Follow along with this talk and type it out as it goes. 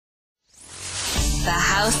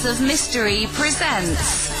House of Mystery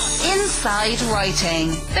presents Inside Writing,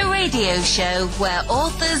 the radio show where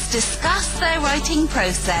authors discuss their writing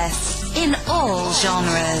process in all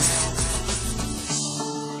genres.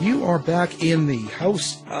 You are back in the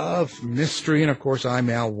House of Mystery, and of course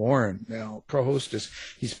I'm Al Warren. Now, co-host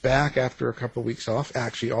he's back after a couple of weeks off.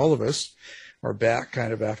 Actually, all of us are back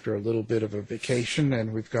kind of after a little bit of a vacation,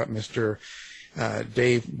 and we've got Mr.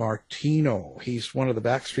 Dave Martino. He's one of the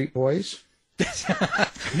Backstreet Boys.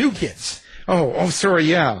 New Kids. Oh, sorry,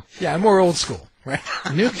 yeah. Yeah, I'm more old school, right?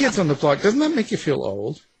 New Kids on the Block. Doesn't that make you feel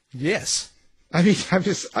old? Yes. I mean, I'm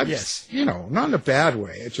just, you know, not in a bad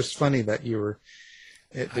way. It's just funny that you were...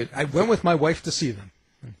 I went with my wife to see them.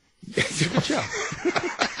 Good job.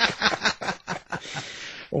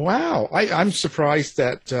 Wow. I'm surprised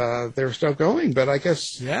that they're still going, but I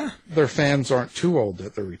guess their fans aren't too old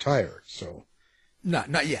that they're retired. So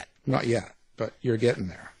Not yet. Not yet, but you're getting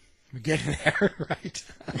there. We're getting there, right?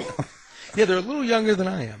 Yeah, they're a little younger than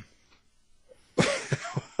I am.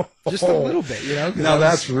 Just a little bit, you know. Now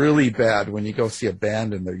that's really bad when you go see a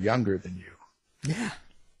band and they're younger than you. Yeah.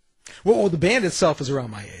 Well, the band itself is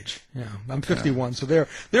around my age. Yeah, I'm 51, so they're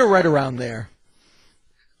right around there.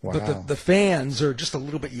 Wow. But the fans are just a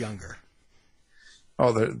little bit younger.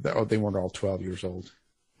 Oh, they weren't all 12 years old.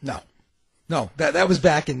 No, that was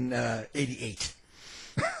back in '88.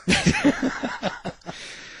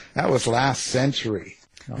 That was last century.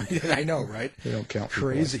 I know, right? They don't count.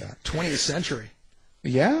 Crazy. Like that. 20th century.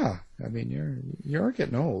 Yeah, I mean you're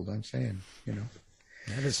getting old. I'm saying, you know.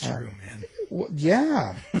 That is true, man. Well,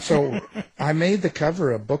 yeah. So I made the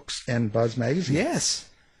cover of Books and Buzz magazine. Yes.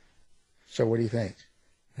 So what do you think?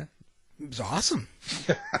 It was awesome.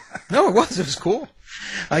 No, it was. It was cool.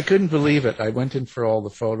 I couldn't believe it. I went in for all the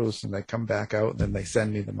photos, and they come back out, and then they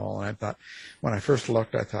send me them all. And I thought, when I first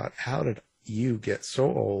looked, I thought, how did you get so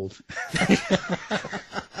old?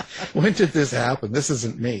 When did this happen? This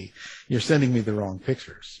isn't me. You're sending me the wrong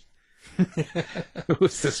pictures.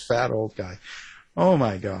 Who's this fat old guy? Oh,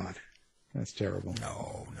 my God. That's terrible.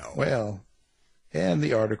 No. Well, and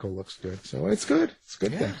the article looks good. So it's good. It's a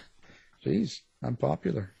good thing. Jeez, I'm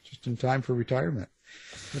popular. Just in time for retirement.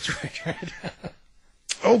 That's right.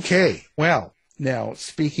 Okay. Well, now,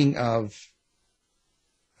 speaking of,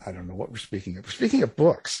 I don't know what we're speaking of. We're speaking of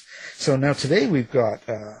books. So now today we've got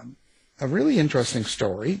a really interesting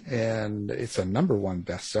story, and it's a #1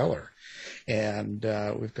 bestseller. And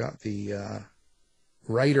we've got the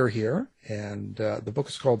writer here, and the book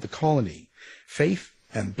is called The Colony, Faith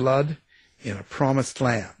and Blood in a Promised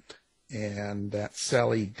Land. And that's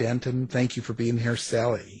Sally Denton. Thank you for being here,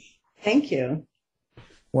 Sally. Thank you.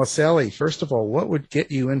 Well, Sally, first of all, what would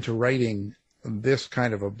get you into writing this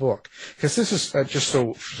kind of a book? Because this is, just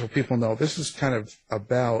so people know, this is kind of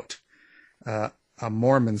about a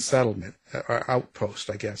Mormon settlement, or outpost,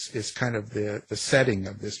 I guess, is kind of the setting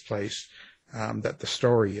of this place that the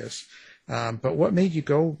story is. But what made you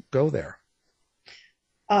go there?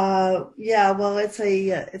 Well,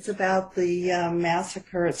 it's about the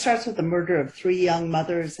massacre. It starts with the murder of 3 young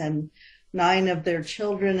mothers and 9 of their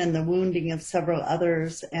children, and the wounding of several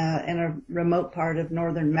others in a remote part of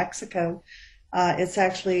northern Mexico. It's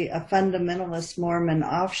actually a fundamentalist Mormon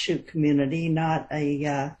offshoot community, not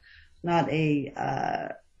an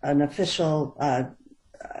official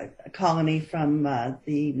colony from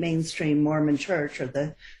the mainstream Mormon Church or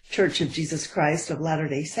the Church of Jesus Christ of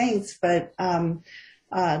Latter-day Saints, but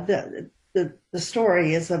the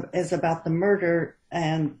story is about the murder,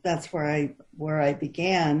 and that's where I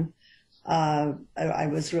began. I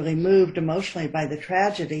was really moved emotionally by the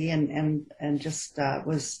tragedy, and just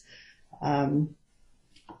was. I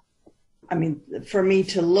mean, for me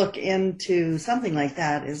to look into something like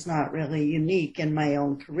that is not really unique in my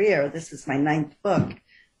own career. This is my 9th book,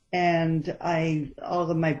 and all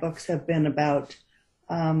of my books have been about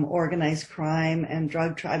organized crime and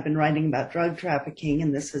I've been writing about drug trafficking,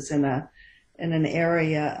 and this is in an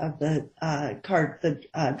area of the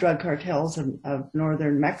drug cartels of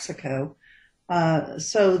northern Mexico.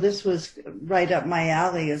 So this was right up my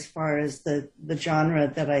alley as far as the genre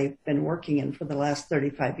that I've been working in for the last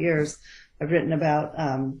 35 years. I've written about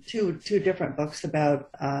two different books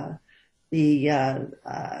about the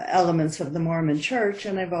elements of the Mormon Church,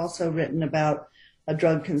 and I've also written about a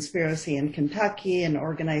drug conspiracy in Kentucky and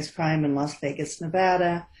organized crime in Las Vegas,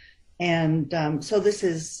 Nevada. And so this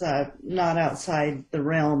is not outside the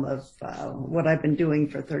realm of what I've been doing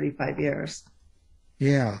for 35 years.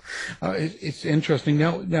 Yeah, it's interesting.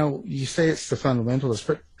 Now you say it's the fundamentalist,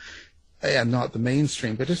 but and not the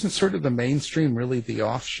mainstream. But isn't sort of the mainstream really the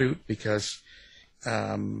offshoot? Because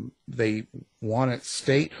they wanted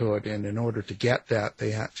statehood, and in order to get that,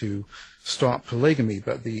 they had to stop polygamy.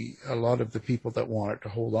 But a lot of the people that wanted to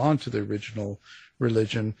hold on to the original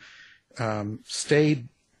religion stayed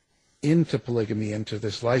into polygamy, into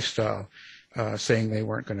this lifestyle, saying they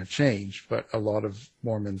weren't going to change. But a lot of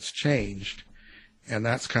Mormons changed, and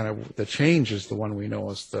that's kind of the change is the one we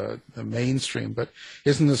know as the mainstream. But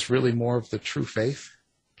isn't this really more of the true faith?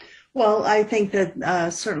 Well, I think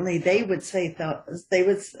that certainly they would say they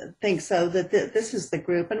would think so, that this is the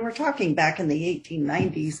group, and we're talking back in the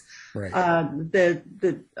 1890s. Right.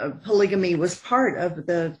 The polygamy was part of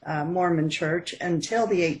the Mormon Church until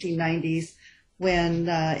the 1890s, when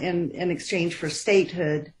in exchange for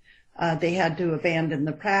statehood, they had to abandon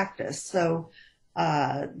the practice. So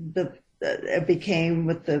it became,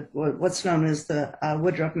 with what's known as the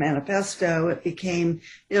Woodruff Manifesto, it became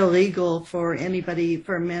illegal for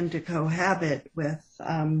men to cohabit with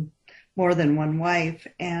more than one wife.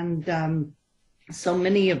 And so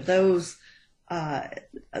many of those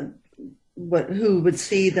who would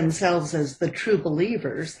see themselves as the true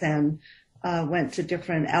believers then went to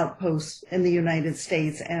different outposts in the United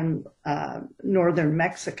States and northern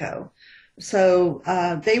Mexico. So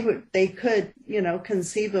they could,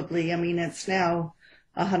 conceivably, I mean, it's now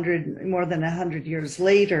more than 100 years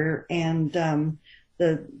later, and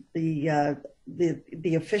the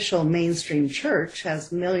official mainstream church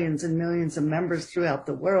has millions and millions of members throughout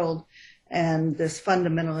the world, and this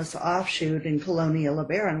fundamentalist offshoot in Colonial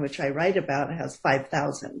LeBaron, which I write about, has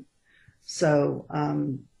 5,000. So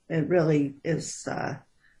it really is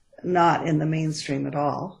not in the mainstream at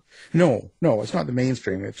all. No, it's not the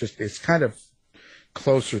mainstream. It's kind of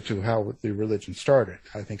closer to how the religion started,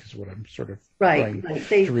 I think, is what I'm sort of right.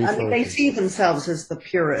 They see themselves as the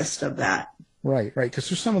purest of that. Right, because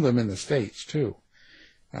there's some of them in the States too.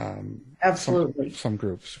 Absolutely. Some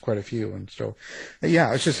groups, quite a few, and so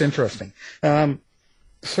yeah, it's just interesting.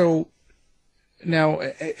 So now,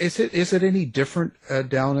 is it any different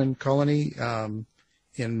down in Colony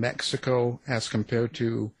in Mexico as compared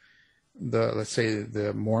to let's say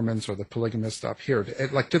the Mormons or the polygamists up here?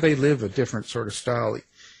 Like, do they live a different sort of style,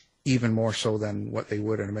 even more so than what they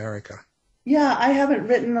would in America? Yeah, I haven't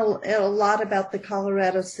written a lot about the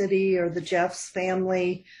Colorado City or the Jeffs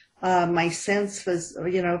family. My sense was,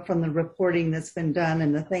 from the reporting that's been done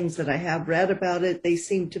and the things that I have read about it, they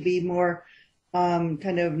seem to be more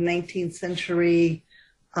kind of 19th century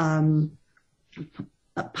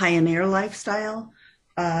pioneer lifestyle.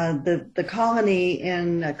 The colony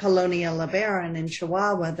in Colonial LeBaron in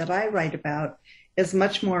Chihuahua that I write about is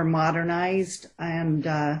much more modernized, and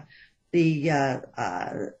the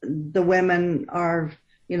women are,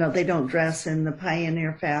 they don't dress in the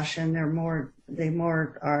pioneer fashion. They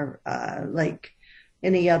more are like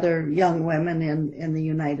any other young women in the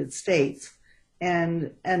United States,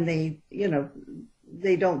 and they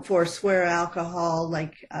they don't forswear alcohol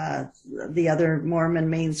like the other Mormon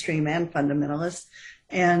mainstream and fundamentalists.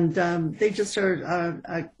 And they just are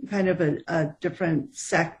a kind of a different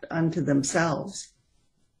sect unto themselves.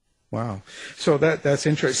 Wow. So that's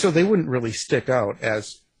interesting. So they wouldn't really stick out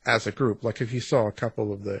as a group. Like if you saw a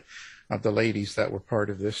couple of the ladies that were part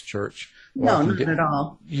of this church. No, not at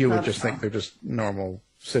all. You would just think they're just normal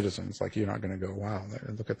citizens. Like you're not going to go, wow,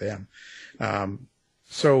 look at them.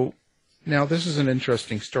 So now this is an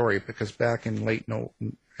interesting story because back in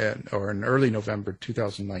in early November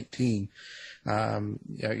 2019,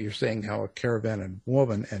 you're saying how a caravan of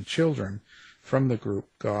women and children from the group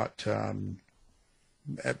got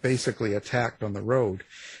basically attacked on the road.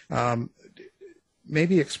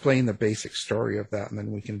 Maybe explain the basic story of that, and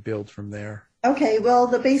then we can build from there. Okay, well,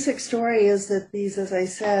 the basic story is that as I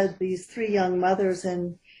said, these three young mothers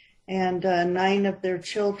and 9 of their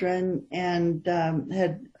children, and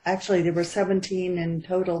there were 17 in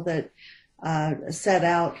total that set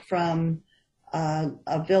out from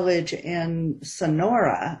a village in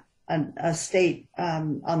Sonora, a state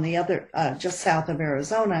on the other, just south of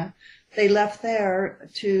Arizona. They left there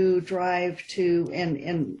to drive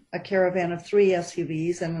in a caravan of 3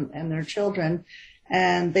 SUVs and their children,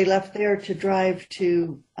 and they left there to drive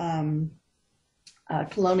to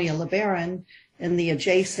Colonial LeBaron in the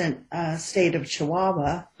adjacent state of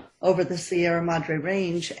Chihuahua over the Sierra Madre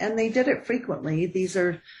Range, and they did it frequently.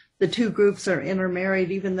 The 2 groups are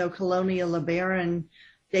intermarried, even though Colonial LeBaron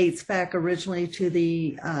dates back originally to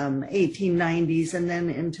the 1890s and then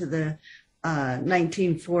into the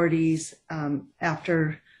 1940s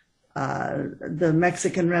after the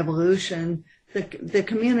Mexican Revolution. The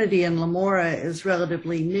community in La Mora is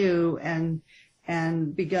relatively new and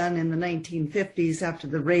begun in the 1950s after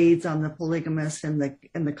the raids on the polygamists in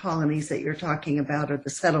the colonies that you're talking about, or the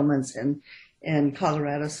settlements in in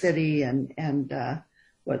Colorado City and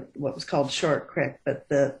what was called Short Creek. But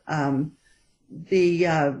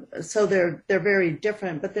so they're very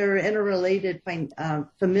different, but they're interrelated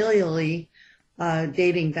familially,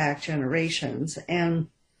 dating back generations. And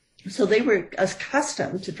so they were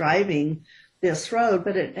accustomed to driving this road,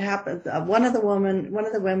 but it happened. One of the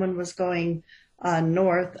women was going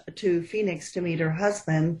north to Phoenix to meet her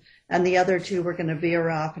husband, and the other two were going to veer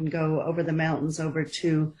off and go over the mountains over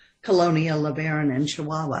to Colonia LeBaron in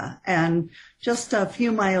Chihuahua. And just a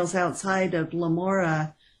few miles outside of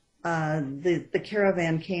Lamora, the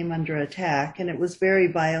caravan came under attack, and it was very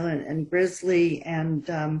violent and grisly.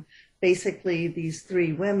 And basically, these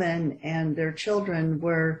three women and their children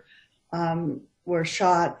were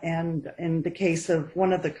shot. And in the case of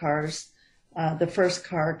one of the cars, the first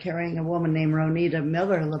car carrying a woman named Ronita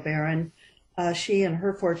Miller LeBaron, she and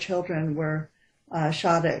her four children were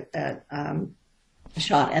shot, and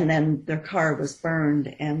then their car was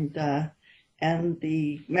burned, and the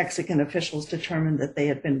Mexican officials determined that they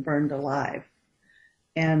had been burned alive.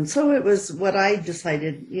 And so it was what I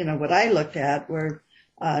decided, what I looked at were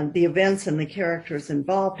the events and the characters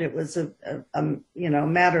involved. It was a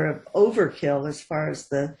matter of overkill as far as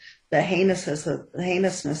the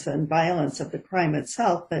heinousness and violence of the crime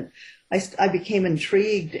itself. But I became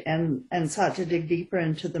intrigued and sought to dig deeper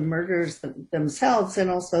into the murders themselves,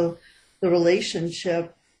 and also the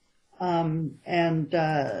relationship and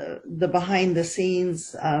the behind the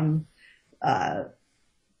scenes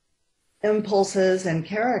impulses and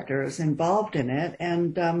characters involved in it.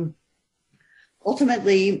 And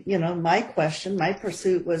ultimately, my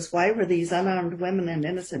pursuit was, why were these unarmed women and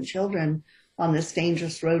innocent children on this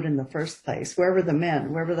dangerous road in the first place? Where were the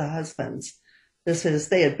men? Where were the husbands?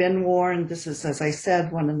 They had been warned. This is, as I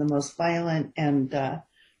said, one of the most violent and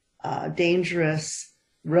dangerous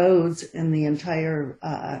roads in the entire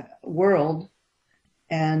world.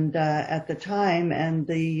 And at the time, and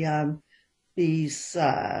these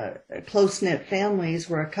close-knit families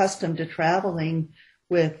were accustomed to traveling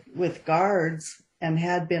with guards and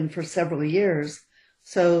had been for several years.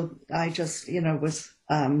 So I just, was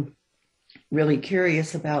really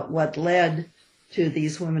curious about what led to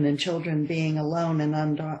these women and children being alone and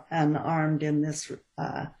unarmed in this,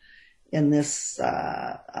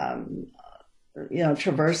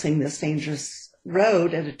 traversing this dangerous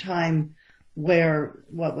road at a time where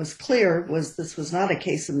what was clear was this was not a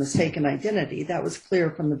case of mistaken identity. That was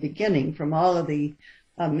clear from the beginning, from all of the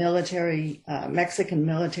military, Mexican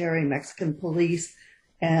police,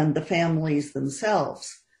 and the families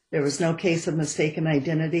themselves. There was no case of mistaken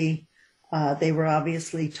identity. They were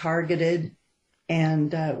obviously targeted,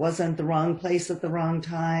 and it wasn't the wrong place at the wrong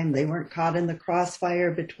time. They weren't caught in the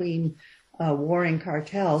crossfire between warring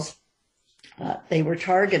cartels. They were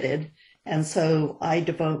targeted, and so I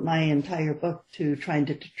devote my entire book to trying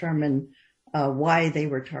to determine why they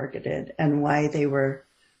were targeted and why they were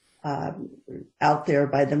out there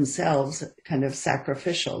by themselves, kind of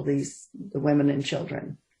sacrificial, the women and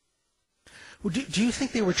children. Well, do you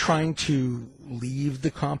think they were trying to leave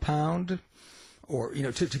the compound, or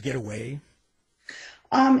to get away?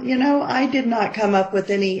 I did not come up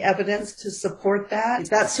with any evidence to support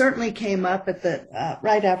that. That certainly came up at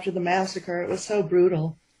right after the massacre. It was so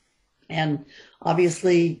brutal, and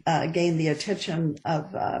obviously gained the attention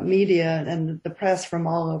of media and the press from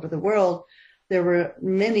all over the world. There were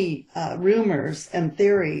many rumors and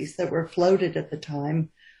theories that were floated at the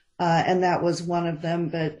time, and that was one of them.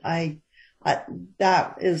 But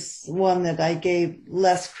that is one that I gave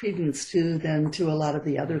less credence to than to a lot of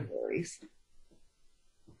the other theories.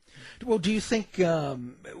 Well, do you think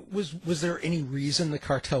was there any reason the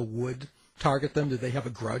cartel would target them? Did they have a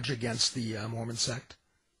grudge against the Mormon sect?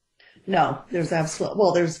 No,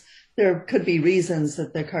 there could be reasons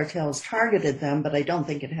that the cartels targeted them, but I don't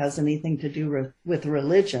think it has anything to do with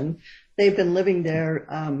religion. They've been living there.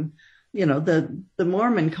 The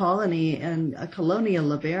Mormon colony in Colonia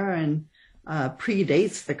LeBaron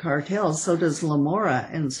predates the cartels. So does Lamora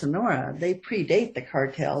and Sonora. They predate the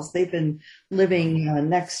cartels. They've been living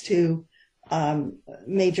next to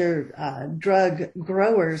major drug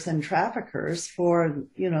growers and traffickers for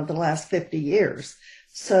the last 50 years.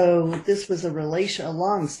 So this was a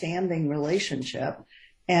long-standing relationship,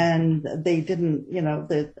 and they didn't,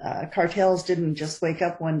 the cartels didn't just wake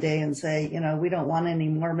up one day and say, we don't want any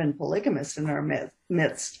Mormon polygamists in our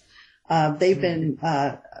midst. They've been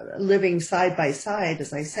living side by side,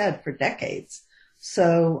 as I said, for decades.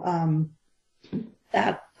 So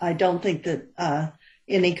that I don't think that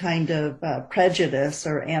any kind of prejudice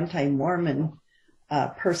or anti-Mormon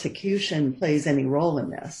persecution plays any role in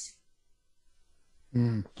this.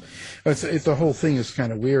 Mm. The whole thing is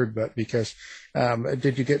kind of weird, but because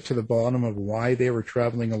did you get to the bottom of why they were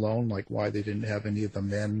traveling alone, like why they didn't have any of the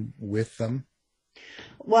men with them?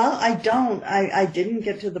 Well, I don't. I didn't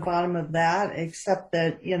get to the bottom of that, except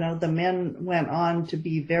that, the men went on to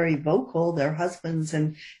be very vocal, their husbands.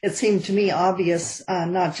 And it seemed to me obvious,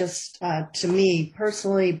 not just to me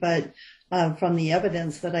personally, but from the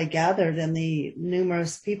evidence that I gathered and the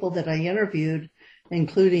numerous people that I interviewed,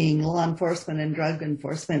 including law enforcement and drug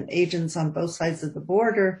enforcement agents on both sides of the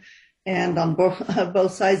border and on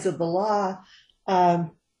both sides of the law,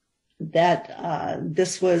 that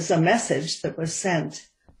this was a message that was sent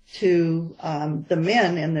to the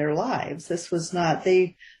men in their lives. This was not, there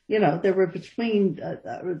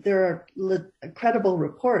are credible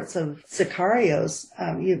reports of sicarios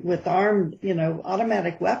with armed,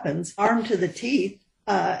 automatic weapons, armed to the teeth,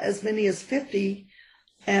 as many as 50,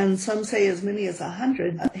 and some say as many as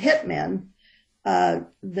 100 hitmen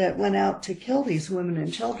that went out to kill these women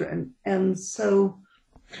and children. And so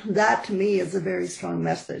that to me is a very strong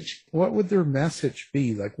message. What would their message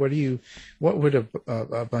be? Like, what would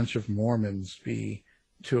a bunch of Mormons be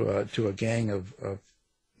to a gang of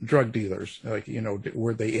drug dealers? Like,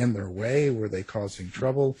 were they in their way? Were they causing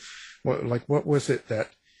trouble? What was it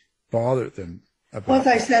that bothered them about? Well, as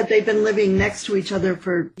I said, they've been living next to each other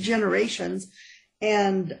for generations,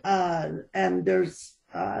 and there's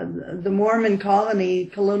the Mormon colony,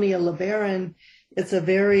 Colonial LeBaron. It's a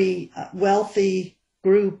very wealthy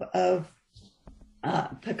group of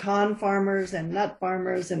pecan farmers and nut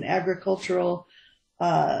farmers and agricultural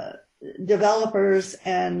developers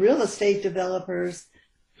and real estate developers.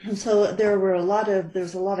 And so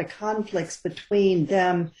there's a lot of conflicts between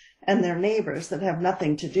them and their neighbors that have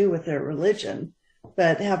nothing to do with their religion,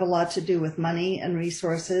 but have a lot to do with money and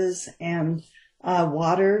resources and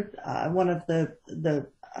water. One of the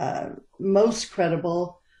most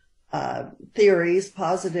credible theories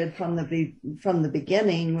posited from the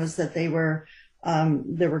beginning was that there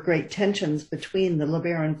were great tensions between the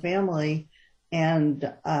LeBaron family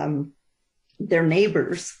and their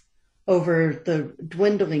neighbors over the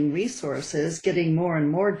dwindling resources, getting more and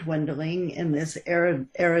more dwindling in this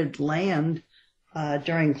arid land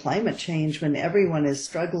during climate change, when everyone is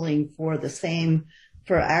struggling for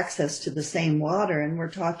access to the same water. And we're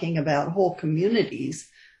talking about whole communities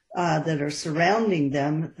that are surrounding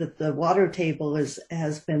them, that the water table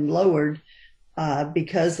has been lowered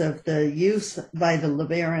because of the use by the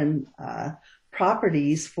LeBaron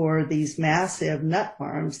properties for these massive nut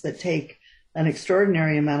farms that take an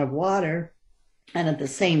extraordinary amount of water. And at the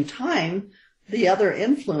same time, the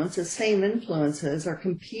same influences are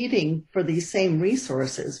competing for these same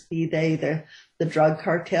resources, be they the drug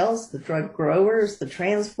cartels, the drug growers, the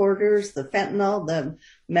transporters, the fentanyl, the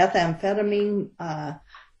methamphetamine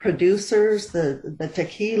producers, the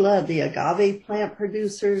tequila, the agave plant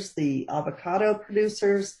producers, the avocado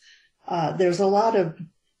producers. There's a lot of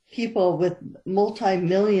people with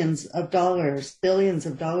multi-millions of dollars, billions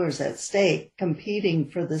of dollars at stake competing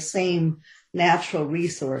for the same natural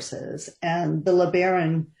resources. And the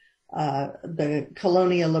LeBaron, the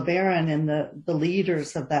Colonial LeBaron and the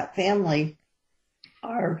leaders of that family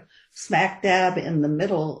are smack dab in the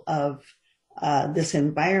middle of this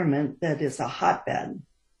environment that is a hotbed.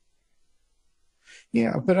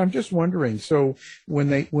 Yeah, but I'm just wondering, so when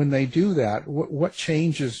they do that, what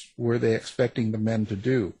changes were they expecting the men to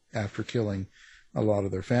do after killing a lot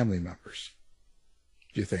of their family members,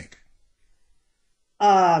 do you think?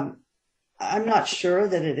 I'm not sure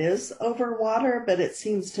that it is over water, but it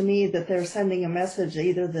seems to me that they're sending a message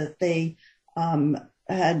either that they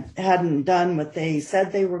hadn't done what they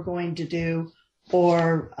said they were going to do,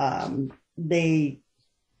 or they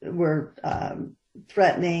were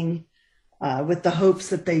threatening with the hopes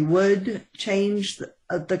that they would change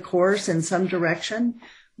the course in some direction,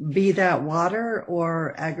 be that water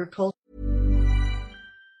or agriculture.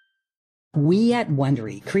 We at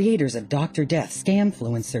Wondery, creators of Dr. Death,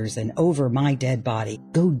 Scamfluencers, and Over My Dead Body,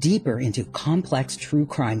 go deeper into complex true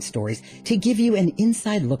crime stories to give you an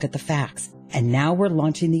inside look at the facts. And now we're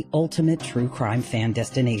launching the ultimate true crime fan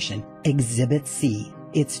destination, Exhibit C.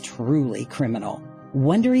 It's truly criminal.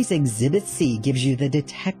 Wondery's Exhibit C gives you the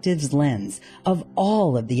detective's lens of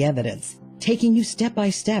all of the evidence, taking you step by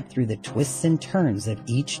step through the twists and turns of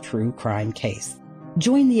each true crime case.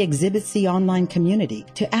 Join the Exhibit C online community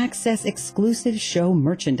to access exclusive show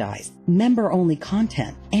merchandise, member-only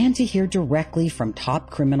content, and to hear directly from top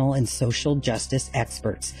criminal and social justice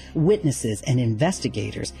experts, witnesses, and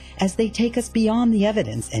investigators as they take us beyond the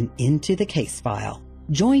evidence and into the case file.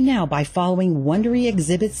 Join now by following Wondery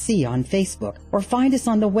Exhibit C on Facebook or find us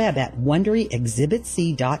on the web at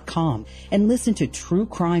WonderyExhibitC.com and listen to true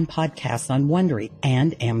crime podcasts on Wondery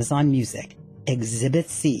and Amazon Music. Exhibit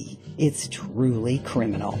C. It's truly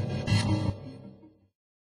criminal.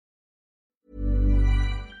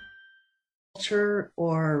 Culture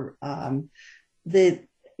or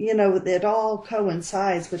it all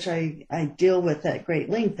coincides, which I deal with at great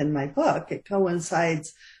length in my book. It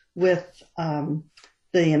coincides with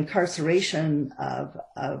the incarceration of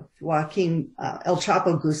Joaquin El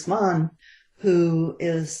Chapo Guzman, who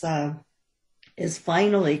is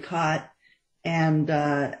finally caught and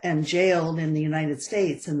jailed in the United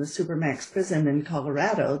States in the Supermax prison in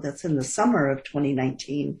Colorado. That's in the summer of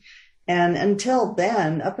 2019. And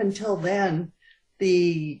up until then,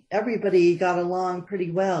 everybody got along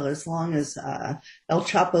pretty well as long as El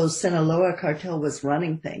Chapo's Sinaloa cartel was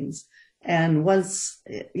running things. And once,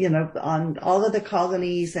 on all of the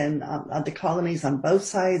colonies and the colonies on both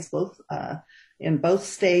sides, in both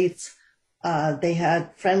states, they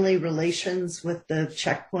had friendly relations with the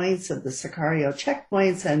checkpoints of the Sicario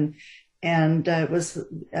checkpoints. And it was,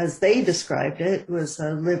 as they described it, was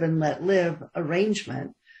a live and let live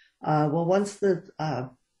arrangement. Well, once the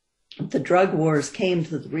drug wars came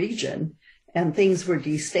to the region and things were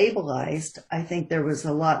destabilized, I think there was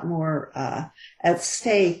a lot more at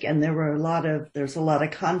stake, and there's a lot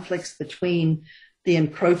of conflicts between the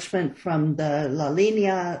encroachment from the La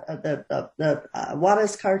Línea, the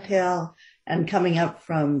Juarez cartel, and coming up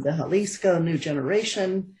from the Jalisco New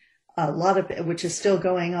Generation, which is still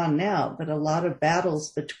going on now, but a lot of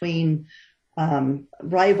battles between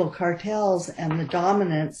rival cartels and the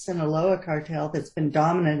dominant Sinaloa cartel that's been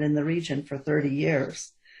dominant in the region for 30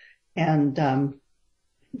 years. And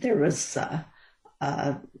there was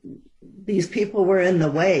these people were in the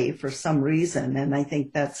way for some reason, and I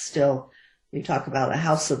think that's still, you talk about a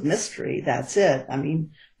house of mystery. That's it. I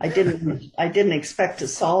mean, I didn't expect to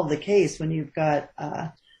solve the case when you've got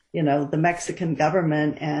the Mexican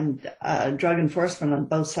government and drug enforcement on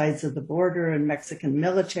both sides of the border and Mexican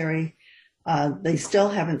military. They still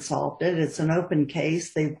haven't solved it. It's an open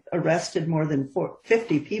case. They've arrested more than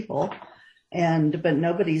 50 people. But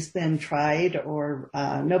nobody's been tried or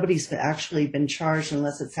nobody's actually been charged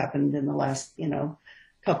unless it's happened in the last,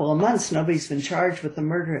 couple of months. Nobody's been charged with the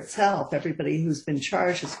murder itself. Everybody who's been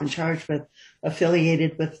charged has been charged with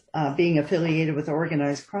being affiliated with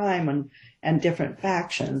organized crime and different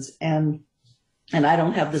factions. And I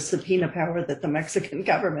don't have the subpoena power that the Mexican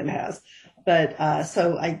government has. But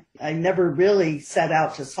so I never really set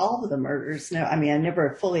out to solve the murders. No, I mean, I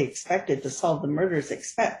never fully expected to solve the murders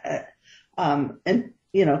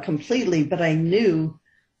completely, but I knew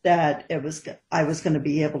that I was going to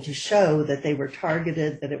be able to show that they were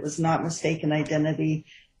targeted, that it was not mistaken identity,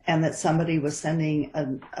 and that somebody was sending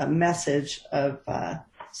a message of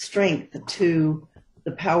strength to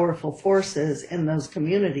the powerful forces in those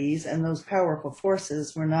communities. And those powerful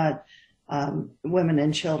forces were not women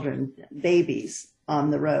and children, babies on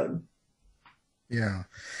the road. Yeah.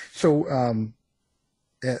 So,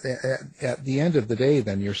 at the end of the day,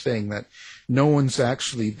 then, you're saying that no one's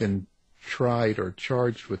actually been tried or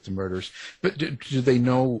charged with the murders, but do they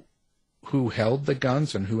know who held the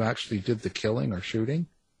guns and who actually did the killing or shooting?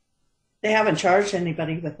 They haven't charged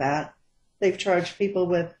anybody with that. They've charged people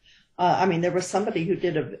with, there was somebody who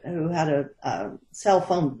had a cell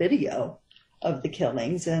phone video of the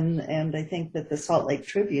killings, and I think that the Salt Lake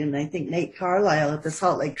Tribune, I think Nate Carlisle at the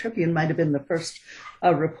Salt Lake Tribune might have been the first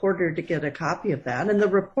reporter to get a copy of that. And the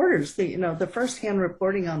reporters, the firsthand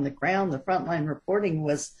reporting on the ground, the frontline reporting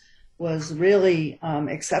was really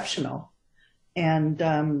exceptional. And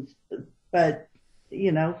but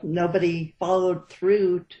nobody followed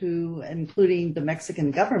through to, including the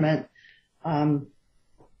Mexican government,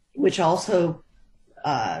 which also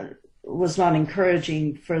was not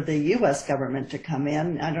encouraging for the U.S. government to come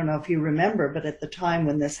in. I don't know if you remember, but at the time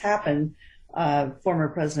when this happened, former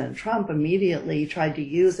President Trump immediately tried to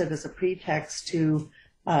use it as a pretext to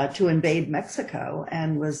invade Mexico,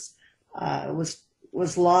 and was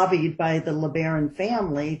lobbied by the LeBaron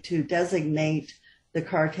family to designate the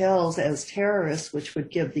cartels as terrorists, which would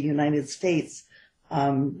give the United States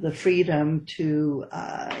the freedom to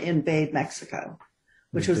invade Mexico,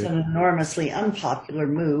 which was an enormously unpopular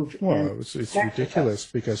move. Well, it's ridiculous,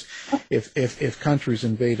 because if countries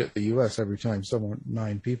invaded the U.S. every time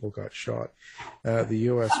 9 people got shot, the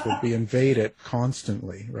U.S. would be invaded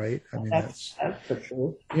constantly, right? I mean, that's the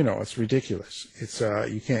truth. It's ridiculous. It's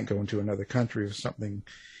you can't go into another country with something,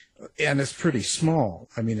 and it's pretty small.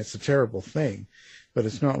 I mean, it's a terrible thing, but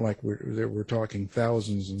it's not like we're talking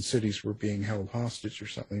thousands and cities were being held hostage or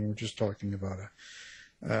something. We're just talking about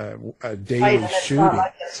a daily Right, and shooting.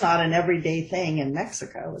 it's not an everyday thing in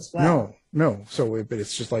Mexico as well. No. So, but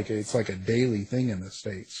it's just like it's like a daily thing in the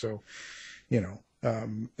States. So,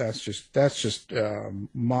 that's just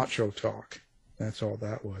macho talk. That's all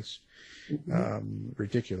that was.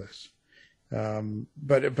 Ridiculous.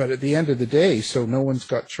 But at the end of the day, so no one's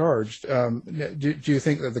got charged. Do you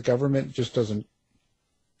think that the government just doesn't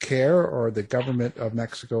care, or the government of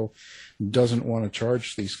Mexico doesn't want to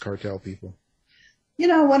charge these cartel people?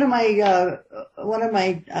 One of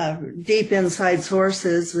my deep inside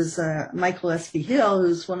sources was Michael S. V. Hill,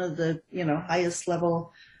 who's one of the highest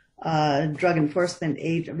level retired drug enforcement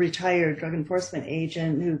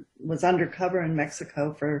agent who was undercover in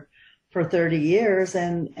Mexico for 30 years,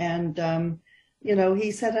 and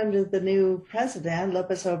he said under the new president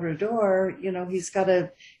López Obrador,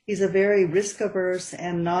 he's a very risk averse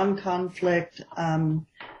and non-conflict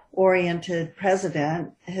oriented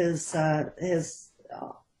president. His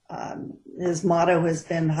motto has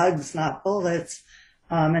been hugs, not bullets,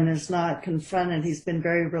 and has not confronted. He's been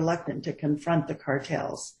very reluctant to confront the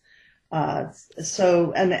cartels.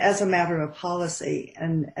 And as a matter of policy,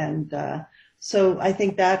 so I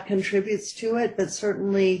think that contributes to it. But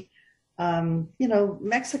certainly,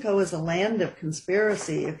 Mexico is a land of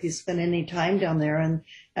conspiracy. If you spend any time down there,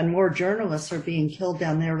 and more journalists are being killed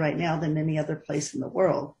down there right now than any other place in the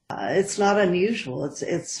world. It's not unusual.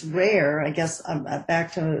 It's rare. I guess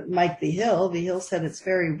back to Mike V. Hill. V. Hill said it's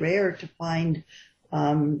very rare to find,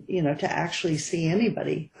 to actually see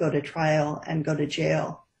anybody go to trial and go to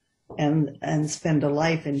jail and spend a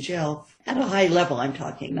life in jail at a high level. I'm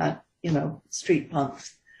talking, not, street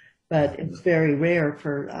punks, but it's very rare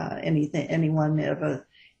for anyone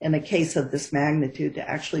in a case of this magnitude to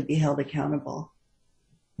actually be held accountable.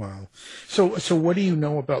 Wow. So what do you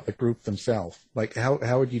know about the group themselves? Like,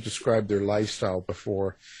 how would you describe their lifestyle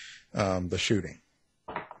before the shooting?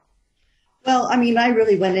 Well, I mean, I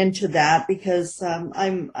really went into that because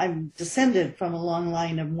I'm descended from a long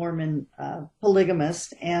line of Mormon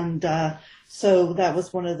polygamists, and so that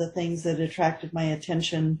was one of the things that attracted my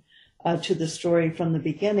attention to the story from the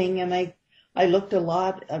beginning. And I looked a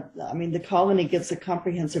lot. The colony gives a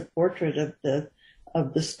comprehensive portrait of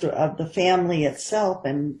the family itself,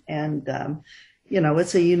 and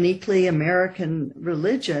it's a uniquely American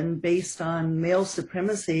religion based on male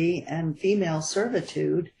supremacy and female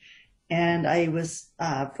servitude. And I was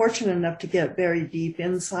fortunate enough to get very deep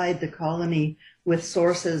inside the colony with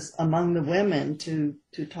sources among the women to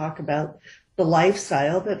talk about the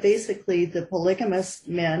lifestyle. But basically, the polygamous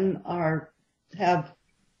men have,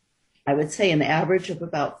 I would say, an average of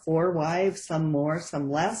about 4 wives, some more,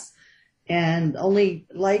 some less. And only,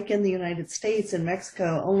 like in the United States, in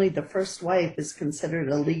Mexico, only the first wife is considered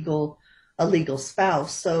a legal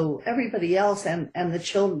spouse. So everybody else and the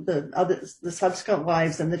children, the subsequent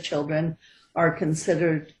wives and the children are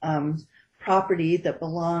considered property that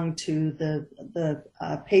belong to the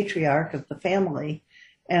patriarch of the family.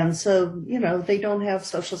 And so, they don't have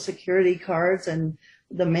Social Security cards, and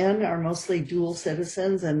the men are mostly dual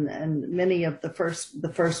citizens, and many of the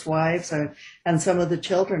first wives and some of the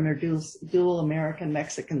children are dual American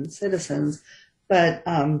Mexican citizens. But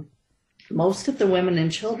most of the women and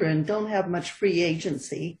children don't have much free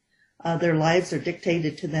agency. Their lives are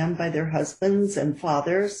dictated to them by their husbands and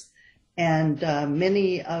fathers. And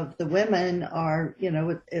many of the women are,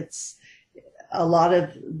 it's a lot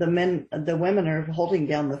of the women are holding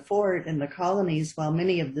down the fort in the colonies, while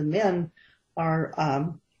many of the men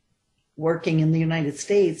are working in the United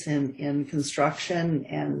States in construction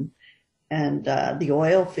and the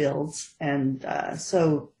oil fields. And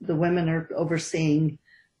so the women are overseeing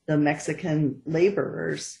the Mexican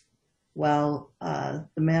laborers, while the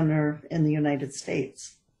men are in the United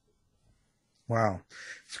States. Wow,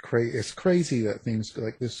 it's crazy that things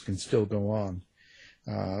like this can still go on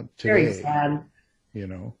today. Very sad.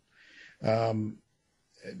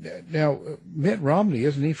 Now, Mitt Romney,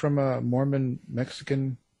 isn't he from a Mormon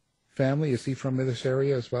Mexican family? Is he from this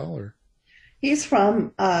area as well, or? He's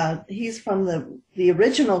from the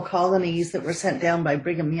original colonies that were sent down by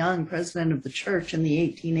Brigham Young, president of the church, in the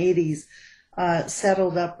 1880s,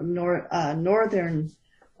 settled up northern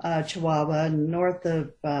Chihuahua, north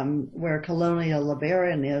of where Colonial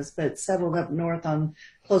LeBaron is, but settled up north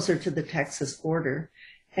closer to the Texas border,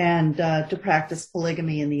 and to practice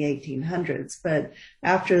polygamy in the 1800s. But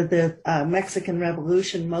after the Mexican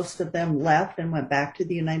Revolution, most of them left and went back to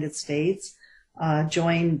the United States.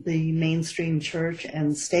 Joined the mainstream church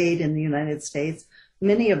and stayed in the United States.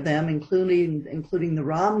 Many of them, including the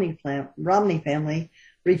Romney family,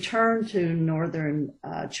 returned to northern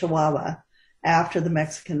Chihuahua after the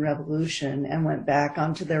Mexican Revolution and went back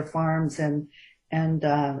onto their farms and and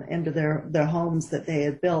into their homes that they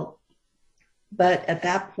had built. But at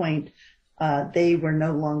that point, they were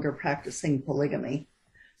no longer practicing polygamy.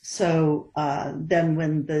 So then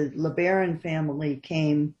when the LeBaron family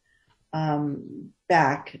came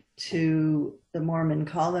back to the Mormon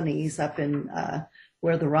colonies up in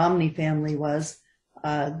where the Romney family was,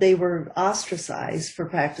 they were ostracized for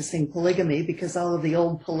practicing polygamy because all of the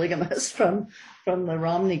old polygamists from the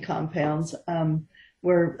Romney compounds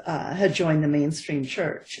had joined the mainstream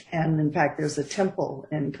church. And in fact, there's a temple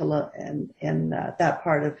in that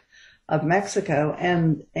part of Mexico.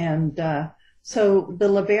 So the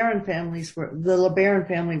LeBaron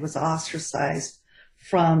family was ostracized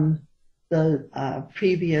from the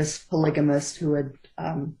previous polygamist who had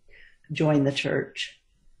joined the church.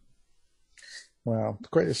 Wow,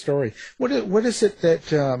 quite a story. What is it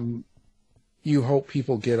that you hope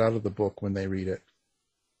people get out of the book when they read it?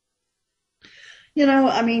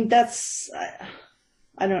 I mean, that's,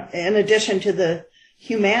 in addition to the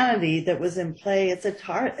humanity that was in play,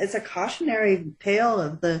 it's a cautionary tale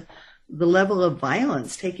of the level of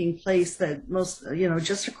violence taking place that most,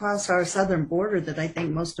 just across our southern border that I think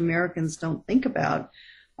most Americans don't think about.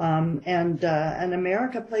 And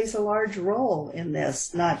America plays a large role in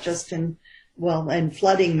this, not just in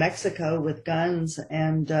flooding Mexico with guns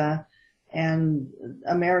and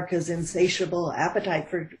America's insatiable appetite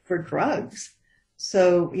for drugs.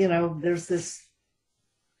 So, there's this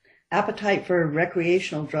appetite for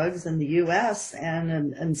recreational drugs in the U.S. and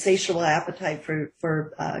an insatiable appetite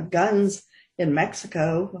for guns in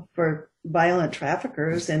Mexico, for violent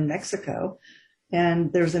traffickers in Mexico.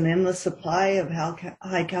 And there's an endless supply of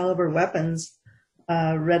high caliber weapons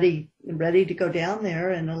ready to go down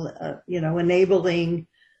there and, enabling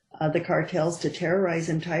the cartels to terrorize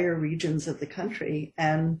entire regions of the country.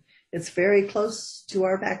 And it's very close to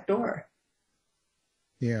our back door.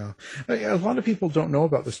 Yeah. A lot of people don't know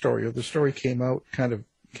about the story, or the story came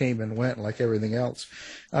and went like everything else.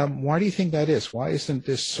 Why do you think that is? Why isn't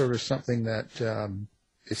this sort of something that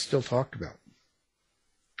is still talked about?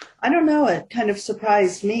 I don't know. It kind of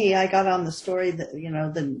surprised me. I got on the story that,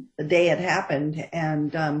 the day it happened,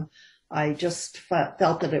 and I just felt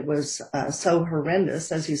that it was so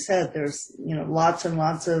horrendous. As you said, there's, lots and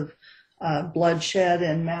lots of bloodshed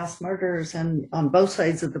and mass murders and on both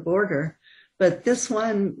sides of the border. But this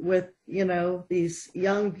one with, these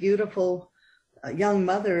young, beautiful young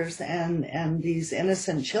mothers and these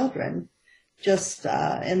innocent children just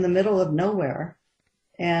in the middle of nowhere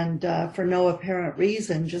and for no apparent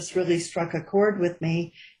reason just really struck a chord with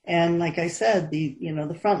me. And like I said, the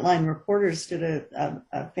frontline reporters did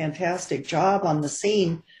a fantastic job on the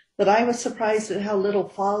scene, but I was surprised at how little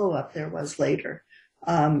follow-up there was later,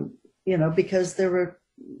 because there were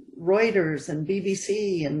Reuters and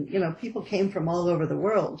BBC and, people came from all over the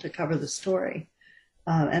world to cover the story.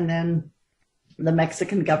 And then the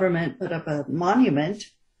Mexican government put up a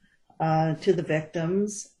monument to the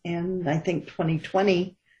victims in, I think,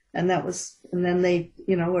 2020. And then they,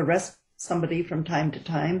 arrest somebody from time to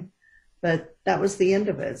time. But that was the end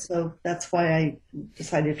of it. So that's why I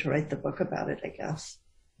decided to write the book about it, I guess.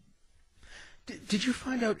 Did you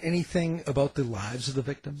find out anything about the lives of the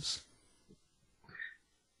victims?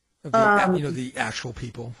 Of the actual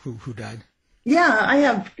people who died? Yeah, I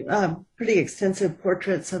have pretty extensive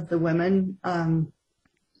portraits of the women.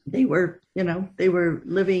 They were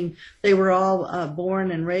all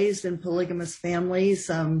born and raised in polygamous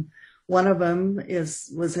families. One of them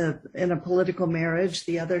was in a political marriage.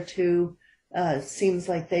 The other two seems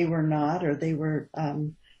like they were not, or they were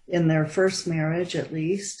in their first marriage at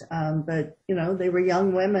least. But they were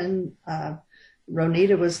young women.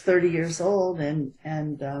 Ronita was 30 years old and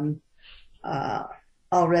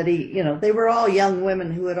already, they were all young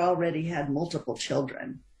women who had already had multiple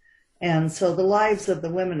children. And so the lives of the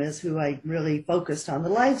women is who I really focused on. The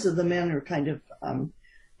lives of the men are kind of,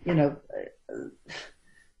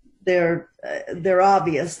 they're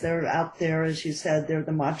obvious. They're out there, as you said. They're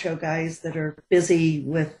the macho guys that are busy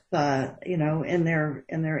with, in their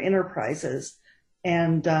enterprises,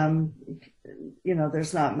 and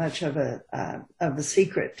there's not much of a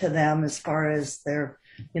secret to them as far as they're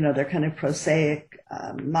kind of prosaic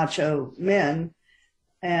macho men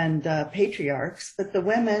and patriarchs. But the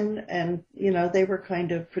women, and they were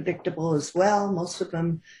kind of predictable as well. Most of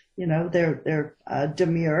them, they're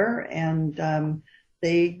demure, and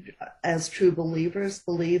they, as true believers,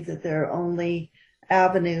 believe that their only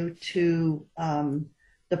avenue to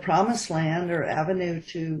the promised land or avenue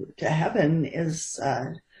to heaven is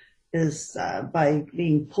by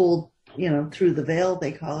being pulled, through the veil,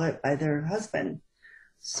 they call it, by their husband.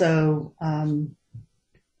 So,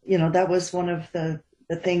 that was one of the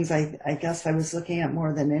the things I guess I was looking at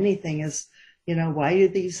more than anything is, why do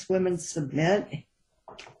these women submit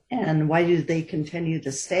and why do they continue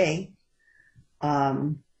to stay?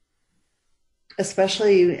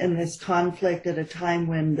 Especially in this conflict at a time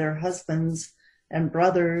when their husbands and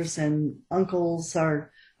brothers and uncles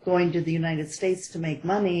are going to the United States to make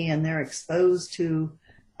money, and they're exposed to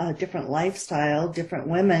a different lifestyle, different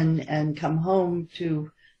women, and come home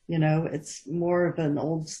to, it's more of an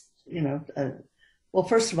old, well,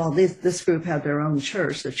 first of all, this group had their own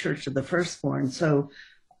church, the Church of the Firstborn. So,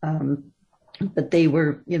 but they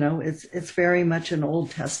were, it's very much an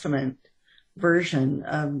Old Testament version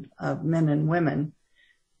of men and women.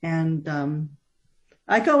 And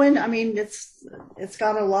I go in, it's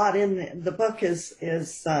got a lot in the book is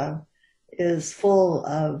full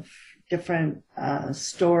of different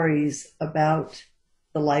stories about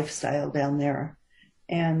the lifestyle down there,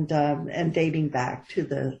 and dating back to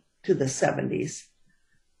the 70s.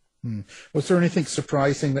 Was there anything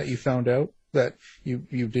surprising that you found out that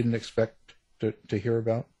you didn't expect to hear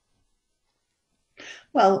about?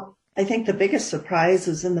 Well, I think the biggest surprise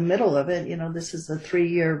is in the middle of it. This is a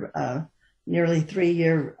nearly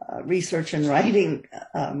 3-year research and writing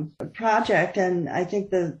project. And I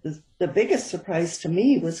think the biggest surprise to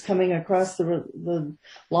me was coming across the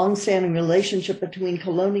longstanding relationship between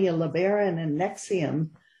Colonia LeBaron and NXIVM,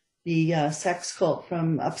 the sex cult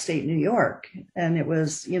from upstate New York. And it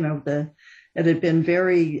was, it had been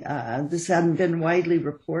this hadn't been widely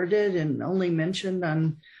reported and only mentioned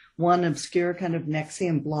on one obscure kind of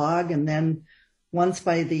NXIVM blog, and then once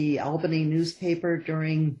by the Albany newspaper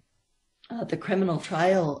during the criminal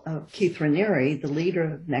trial of Keith Raniere, the leader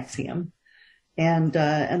of NXIVM, and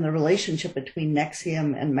the relationship between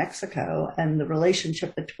NXIVM and Mexico, and the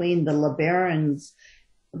relationship between the LeBaron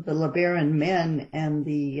men and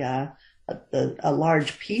a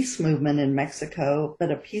large peace movement in Mexico,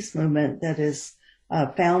 but a peace movement that is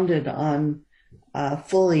founded on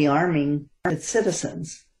fully arming its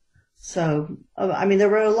citizens. So, there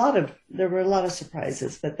were a lot of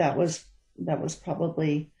surprises, but that was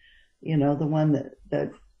probably, the one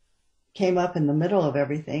that came up in the middle of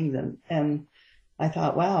everything. And I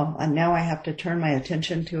thought, wow, and now I have to turn my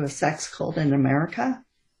attention to a sex cult in America.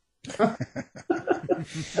 Not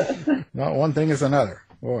one thing is another.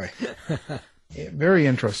 Boy, very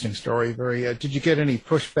interesting story. Did you get any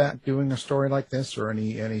pushback doing a story like this, or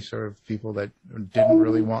any sort of people that didn't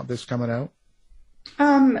really want this coming out?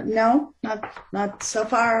 No, not so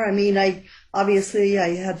far.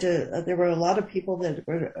 there were a lot of people that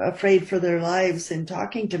were afraid for their lives in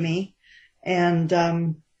talking to me. And,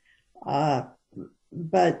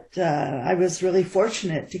 but I was really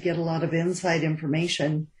fortunate to get a lot of inside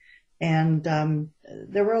information. And,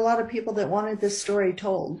 there were a lot of people that wanted this story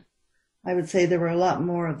told. I would say there were a lot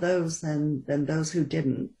more of those than those who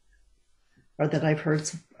didn't, or that I've heard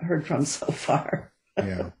from so far.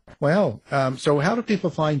 Yeah. Well, so how do people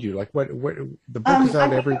find you? Like, what the book is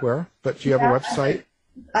out everywhere, but do you have a website?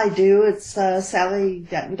 I do. It's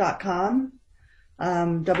SallyDenton.com,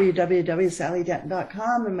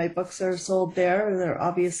 www.SallyDenton.com, and my books are sold there. They're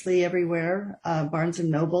obviously everywhere, Barnes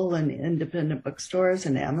and Noble and independent bookstores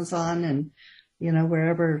and Amazon and,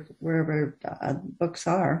 wherever books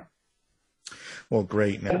are. Well,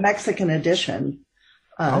 great. The Mexican edition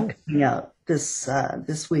coming out this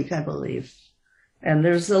week, I believe. And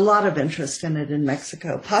there's a lot of interest in it in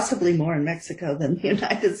Mexico, possibly more in Mexico than the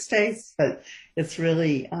United States, but it's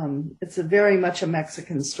really, it's very much a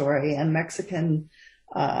Mexican story, and Mexican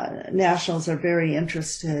nationals are very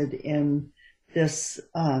interested in this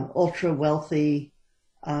ultra wealthy,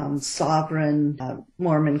 sovereign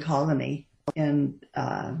Mormon colony. And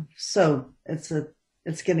so it's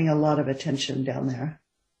getting a lot of attention down there.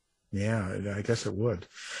 Yeah, I guess it would.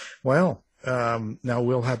 Well, now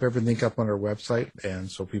we'll have everything up on our website, and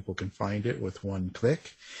so people can find it with one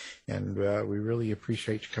click. And we really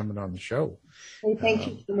appreciate you coming on the show. Hey, thank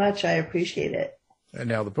you so much. I appreciate it. And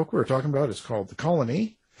now the book we're talking about is called The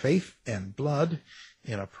Colony, Faith and Blood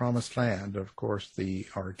in a Promised Land. Of course,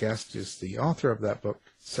 our guest is the author of that book,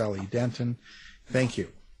 Sally Denton. Thank you.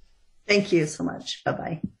 Thank you so much.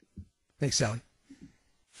 Bye-bye. Thanks, Sally.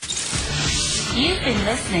 You've been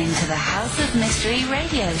listening to the House of Mystery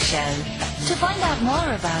radio show. To find out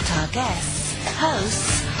more about our guests,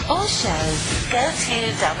 hosts, or shows, go to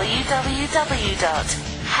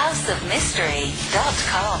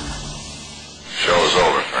www.houseofmystery.com. Show's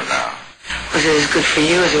over for now. Was it as good for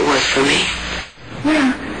you as it was for me?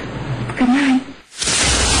 Well, good night.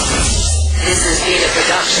 This has been a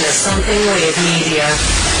production of Something Weird Media.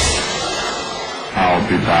 I'll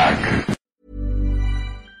be back.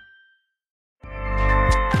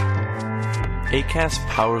 Acast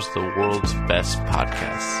powers the world's best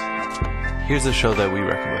podcasts. Here's a show that we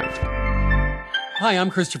recommend. Hi, I'm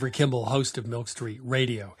Christopher Kimball, host of Milk Street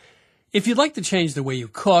Radio. If you'd like to change the way you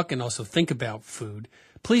cook and also think about food,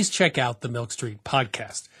 please check out the Milk Street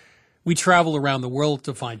podcast. We travel around the world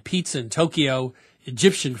to find pizza in Tokyo,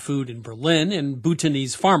 Egyptian food in Berlin, and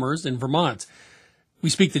Bhutanese farmers in Vermont. We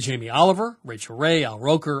speak to Jamie Oliver, Rachel Ray, Al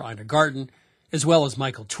Roker, Ina Garten, as well as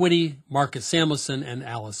Michael Twitty, Marcus Samuelson, and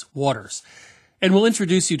Alice Waters. And we'll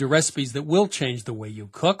introduce you to recipes that will change the way you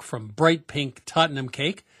cook, from bright pink Tottenham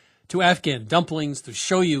cake to Afghan dumplings to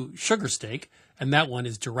shoyu sugar steak, and that one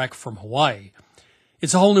is direct from Hawaii.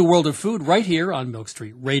 It's a whole new world of food right here on Milk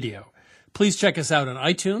Street Radio. Please check us out on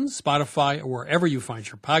iTunes, Spotify, or wherever you find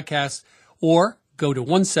your podcasts, or go to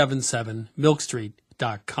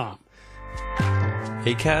 177milkstreet.com.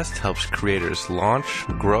 Acast helps creators launch,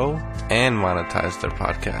 grow, and monetize their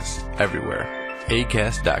podcasts everywhere.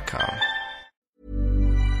 Acast.com.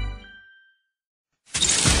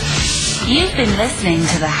 You've been listening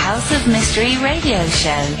to the House of Mystery radio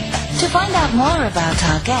show. To find out more about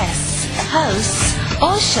our guests, hosts,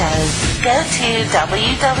 or shows, go to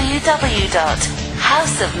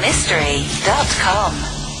www.houseofmystery.com.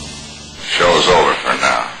 Show's over for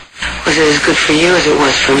now. Was it as good for you as it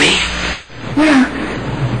was for me? Well,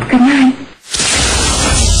 good night.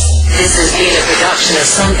 This has been a production of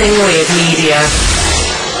Something Weird Media.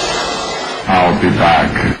 I'll be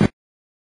back.